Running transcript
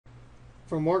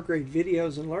For more great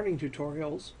videos and learning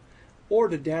tutorials, or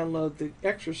to download the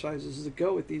exercises that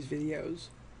go with these videos,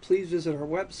 please visit our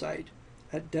website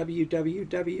at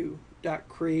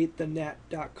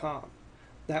www.createthenet.com.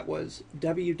 That was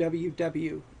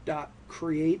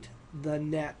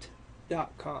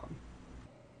www.createthenet.com.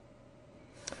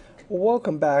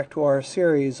 Welcome back to our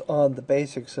series on the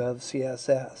basics of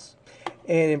CSS.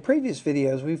 And in previous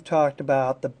videos we've talked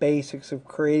about the basics of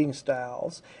creating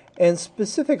styles, and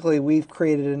specifically we've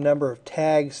created a number of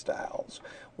tag styles.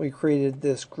 We created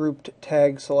this grouped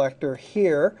tag selector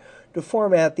here to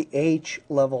format the H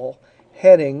level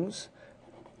headings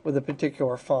with a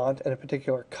particular font and a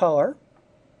particular color.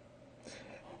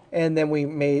 And then we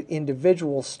made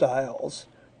individual styles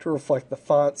to reflect the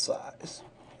font size.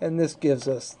 And this gives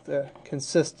us the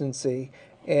consistency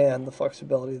and the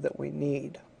flexibility that we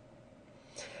need.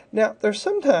 Now, there's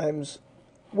sometimes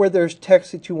where there's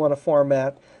text that you want to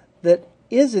format that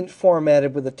isn't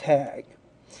formatted with a tag.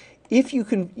 If you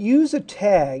can use a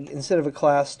tag instead of a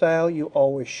class style, you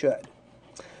always should.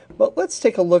 But let's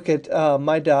take a look at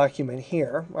my document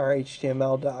here, our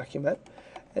HTML document.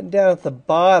 And down at the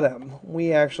bottom,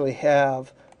 we actually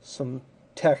have some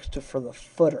text for the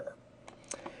footer.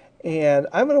 And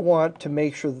I'm going to want to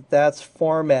make sure that that's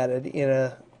formatted in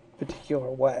a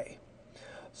particular way.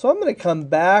 So I'm going to come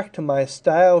back to my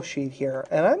style sheet here,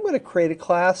 and I'm going to create a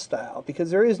class style,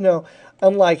 because there is no,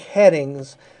 unlike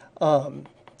headings in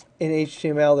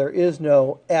HTML, there is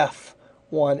no F1,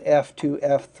 F2,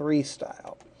 F3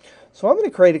 style. So I'm going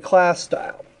to create a class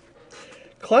style.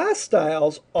 Class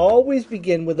styles always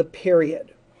begin with a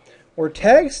period. Where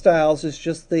tag styles is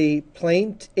just the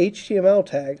plain HTML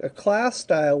tag, a class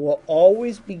style will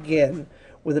always begin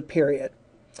with a period.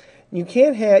 You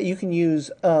can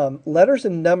use letters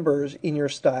and numbers in your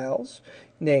styles,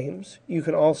 names. You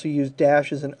can also use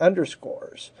dashes and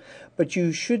underscores, but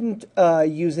you shouldn't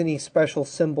use any special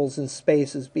symbols and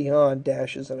spaces beyond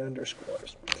dashes and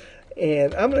underscores.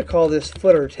 And I'm going to call this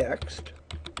footer text.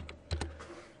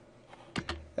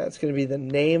 That's going to be the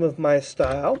name of my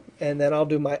style, and then I'll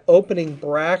do my opening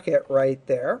bracket right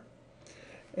there,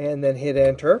 and then hit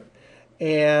enter.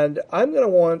 And I'm going to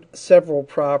want several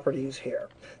properties here.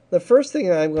 The first thing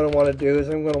I'm going to want to do is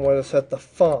I'm going to want to set the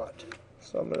font.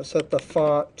 So I'm going to set the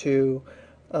font to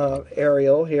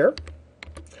Arial here.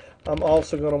 I'm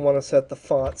also going to want to set the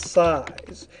font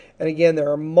size. And again,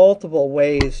 there are multiple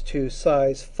ways to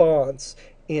size fonts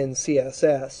in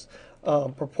CSS,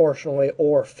 proportionally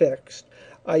or fixed.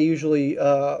 I usually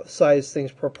size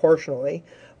things proportionally,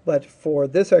 but for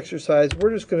this exercise,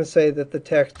 we're just going to say that the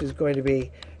text is going to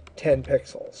be 10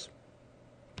 pixels.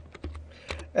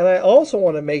 And I also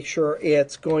want to make sure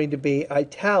it's going to be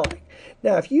italic.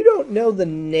 Now, if you don't know the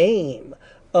name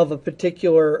of a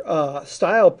particular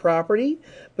style property,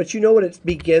 but you know what it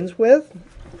begins with,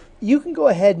 you can go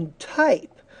ahead and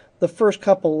type the first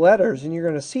couple letters, and you're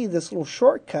going to see this little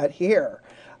shortcut here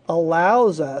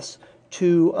allows us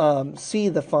to see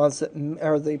the fonts that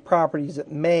or the properties that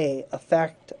may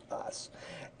affect us.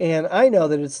 And I know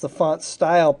that it's the font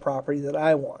style property that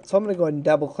I want. So I'm going to go ahead and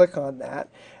double click on that,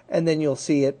 and then you'll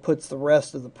see it puts the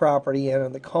rest of the property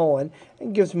in the colon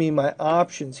and gives me my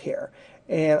options here.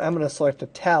 And I'm going to select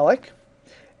italic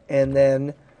and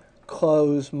then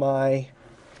close my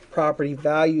property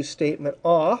value statement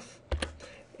off.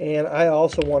 And I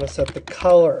also want to set the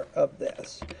color of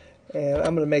this. And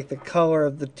I'm going to make the color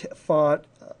of the font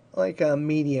like a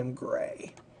medium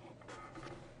gray.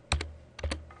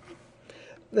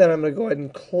 Then I'm going to go ahead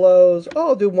and close. Oh,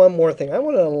 I'll do one more thing. I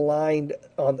want it aligned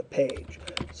on the page.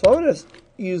 So I'm going to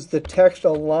use the text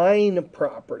align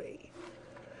property.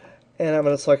 And I'm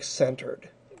going to select centered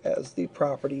as the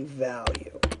property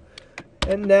value.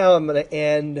 And now I'm going to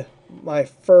end my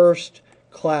first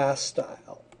class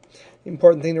style. The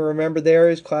important thing to remember there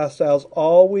is class styles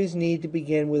always need to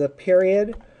begin with a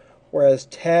period, whereas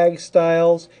tag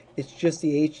styles, it's just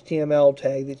the HTML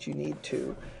tag that you need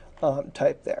to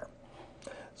type there.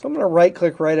 So I'm going to right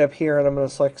click right up here and I'm going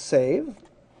to select save.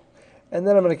 And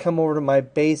then I'm going to come over to my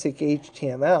basic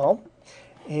HTML.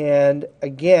 And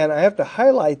again, I have to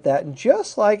highlight that. And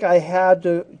just like I had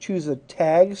to choose a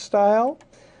tag style,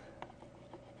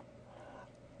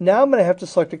 now I'm going to have to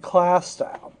select a class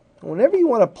style. Whenever you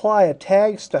want to apply a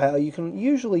tag style, you can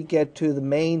usually get to the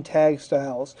main tag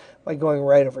styles by going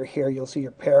right over here. You'll see your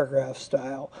paragraph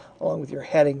style along with your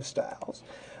heading styles.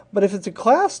 But if it's a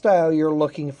class style you're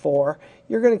looking for,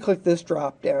 you're going to click this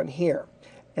drop down here.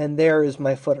 And there is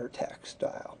my footer text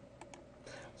style.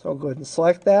 So I'll go ahead and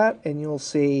select that, and you'll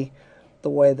see the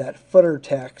way that footer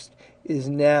text is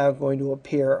now going to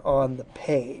appear on the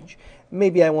page.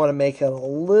 Maybe I want to make it a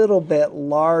little bit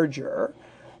larger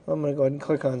I'm going to go ahead and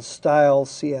click on Style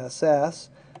CSS,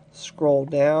 scroll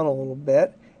down a little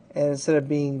bit, and instead of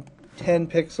being 10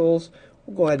 pixels,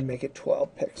 we'll go ahead and make it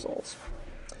 12 pixels.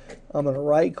 I'm going to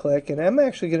right click, and I'm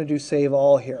actually going to do Save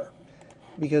All here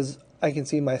because I can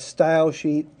see my style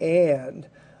sheet and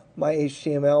my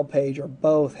HTML page are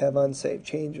both have unsaved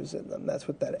changes in them. That's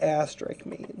what that asterisk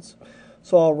means.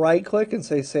 So I'll right click and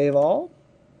say Save All.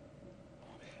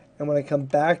 And when I come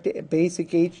back to basic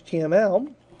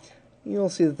HTML, you'll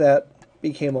see that that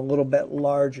became a little bit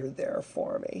larger there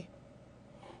for me.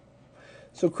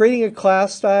 So creating a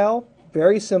class style,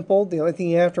 very simple. The only thing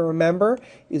you have to remember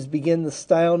is begin the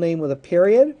style name with a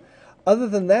period. Other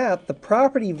than that, the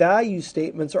property value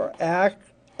statements are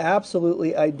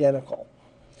absolutely identical.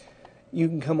 You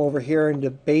can come over here into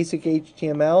basic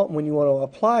HTML, and when you want to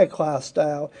apply a class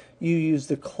style, you use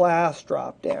the class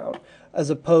drop-down, as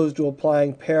opposed to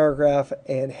applying paragraph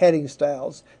and heading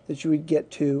styles that you would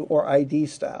get to, or ID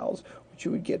styles, which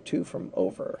you would get to from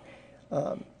over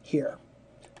here.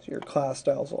 So your class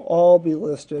styles will all be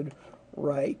listed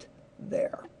right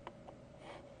there.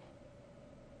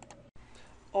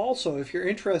 Also, if you're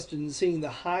interested in seeing the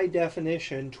high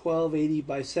definition 1280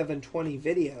 by 720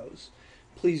 videos,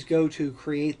 please go to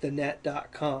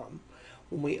createthenet.com.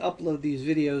 When we upload these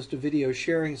videos to video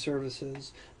sharing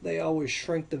services, they always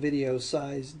shrink the video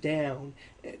size down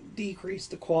and decrease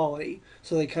the quality,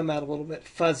 so they come out a little bit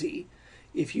fuzzy.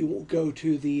 If you go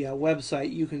to the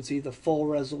website, you can see the full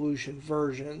resolution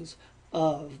versions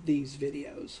of these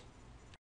videos.